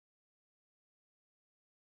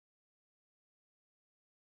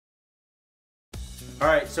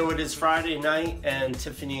Alright, so it is Friday night and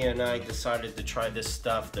Tiffany and I decided to try this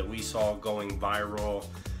stuff that we saw going viral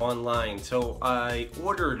online. So I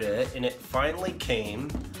ordered it and it finally came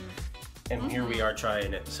and here we are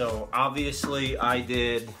trying it. So obviously I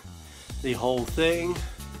did the whole thing.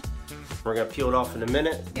 We're gonna peel it off in a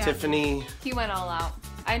minute. Yeah. Tiffany. He went all out.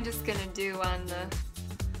 I'm just gonna do on the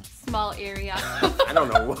small area. I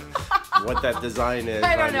don't know what that design is.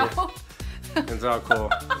 I don't know. It's all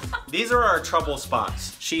cool. These are our trouble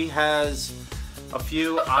spots. She has a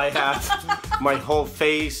few, I have my whole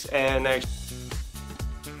face and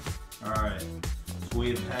Alright, so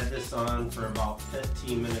we've had this on for about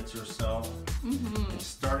 15 minutes or so. It's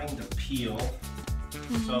starting to peel.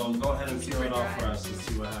 So go ahead and peel it off for us and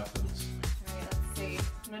see what happens. Alright, let's see.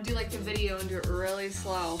 I'm gonna do like the video and do it really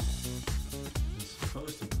slow. It's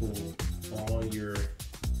supposed to pull all your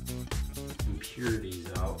impurities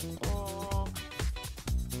out. Oh.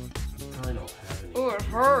 I don't have any. Oh, it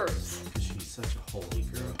hurts. Because she's such a holy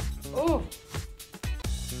girl. Oh.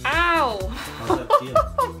 Ow. How's that feel?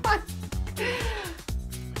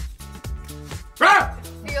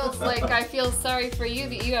 Feels like I feel sorry for you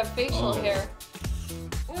that you have facial hair.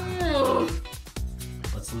 Ooh.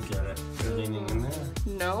 Let's look at it. Is there anything in there?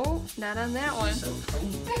 No, not on that one. So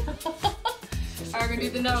clean. Alright, we're gonna do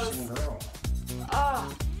the nose. Ah.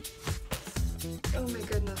 Oh my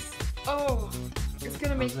goodness. Oh. It's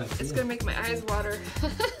gonna make my eyes water.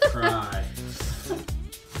 Cry.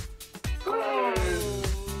 Oh.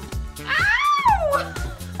 Ow!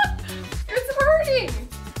 It's hurting.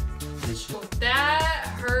 That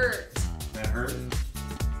hurt. That hurt?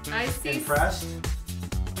 I see. Impressed?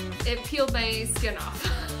 It peeled my skin off.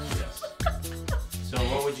 Yes. So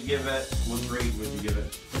what would you give it? What grade would you give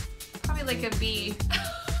it? Probably like a B.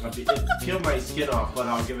 It peeled my skin off, but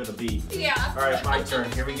I'll give it a B. Yeah. Alright, my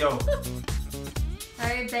turn. Here we go.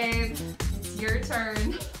 Alright, babe. It's your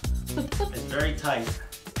turn. It's very tight.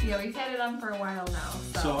 Yeah, we've had it on for a while now.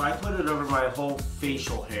 So I put it over my whole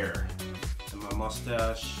facial hair. And my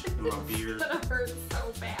mustache, and my beard. It's gonna hurt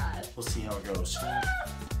so bad. We'll see how it goes.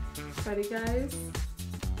 Ready, guys?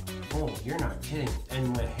 Oh, you're not kidding.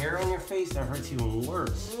 And with hair on your face, that hurts even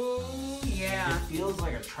worse. Ooh, yeah. It feels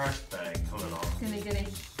like a trash bag coming off. It's gonna get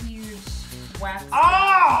a huge wax.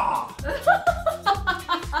 Ah!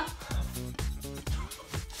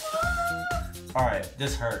 Alright,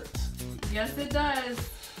 this hurts. Yes, it does.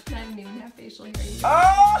 I didn't even have facial hair.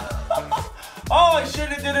 Oh! Oh, I should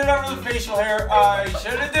have did it over the facial hair. I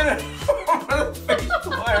should have did it over the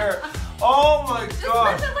facial hair. Oh my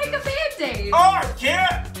god. Just put it like a band-aid. Oh, I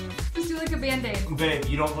can't. Just do like a band-aid. Babe,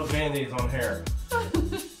 you don't put band-aids on hair.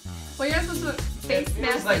 Well, you're supposed to put face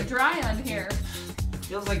mask like dry on hair. It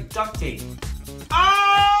feels like duct tape.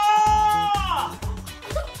 Ah!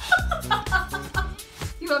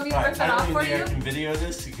 You want me to rip it off for you? I can video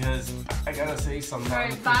this because I gotta say some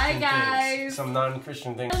non-Christian bye, things. guys. Some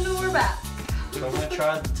non-Christian things. And we're back. So I'm gonna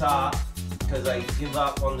try the top because I give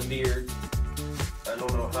up on the beard. I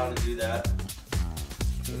don't know how to do that.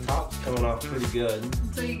 The top's coming off pretty good.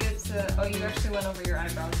 Until you get to, oh, you actually went over your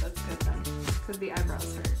eyebrows. That's good then, because the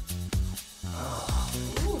eyebrows hurt. Oh,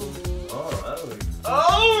 Ooh. oh, that was,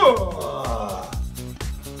 oh!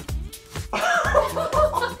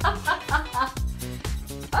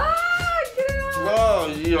 Ah, get it off. Oh,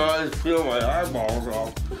 you know, I just peel my eyeballs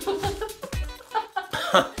off.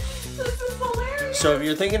 This is hilarious. So if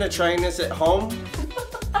you're thinking of trying this at home,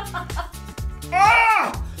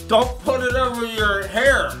 ah! Don't put it over your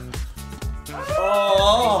hair.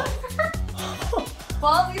 Oh.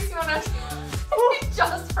 Well, at least you want to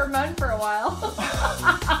just for men for a while.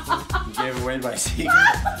 You gave away my secret.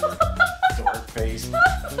 Dork face.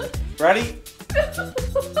 Ready?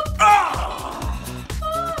 Ah!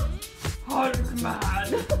 Oh, come on.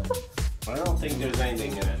 I don't think there's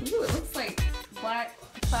anything in it. Ooh, it looks like black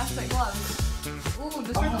plastic gloves. Ooh,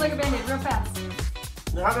 just rip it like a band-aid real fast.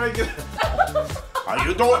 How do I get it? How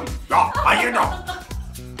you doing? No, how you doing?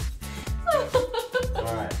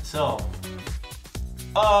 Alright, so.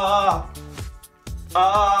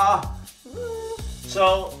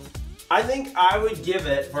 So, I think I would give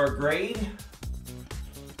it for a grade.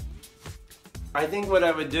 I think what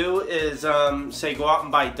I would do is say go out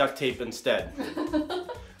and buy duct tape instead.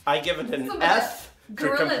 I give it an F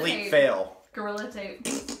for complete fail. Gorilla tape.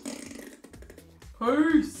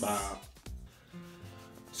 Peace. Bye.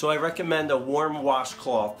 So I recommend a warm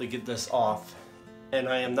washcloth to get this off. And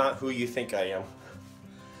I am not who you think I am.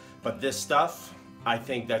 But this stuff, I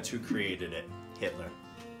think that's who created it. Hitler.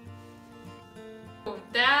 Oh,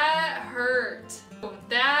 that hurt. Oh,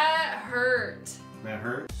 that hurt. That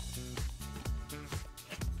hurt?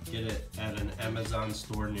 Get it at an Amazon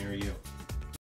store near you.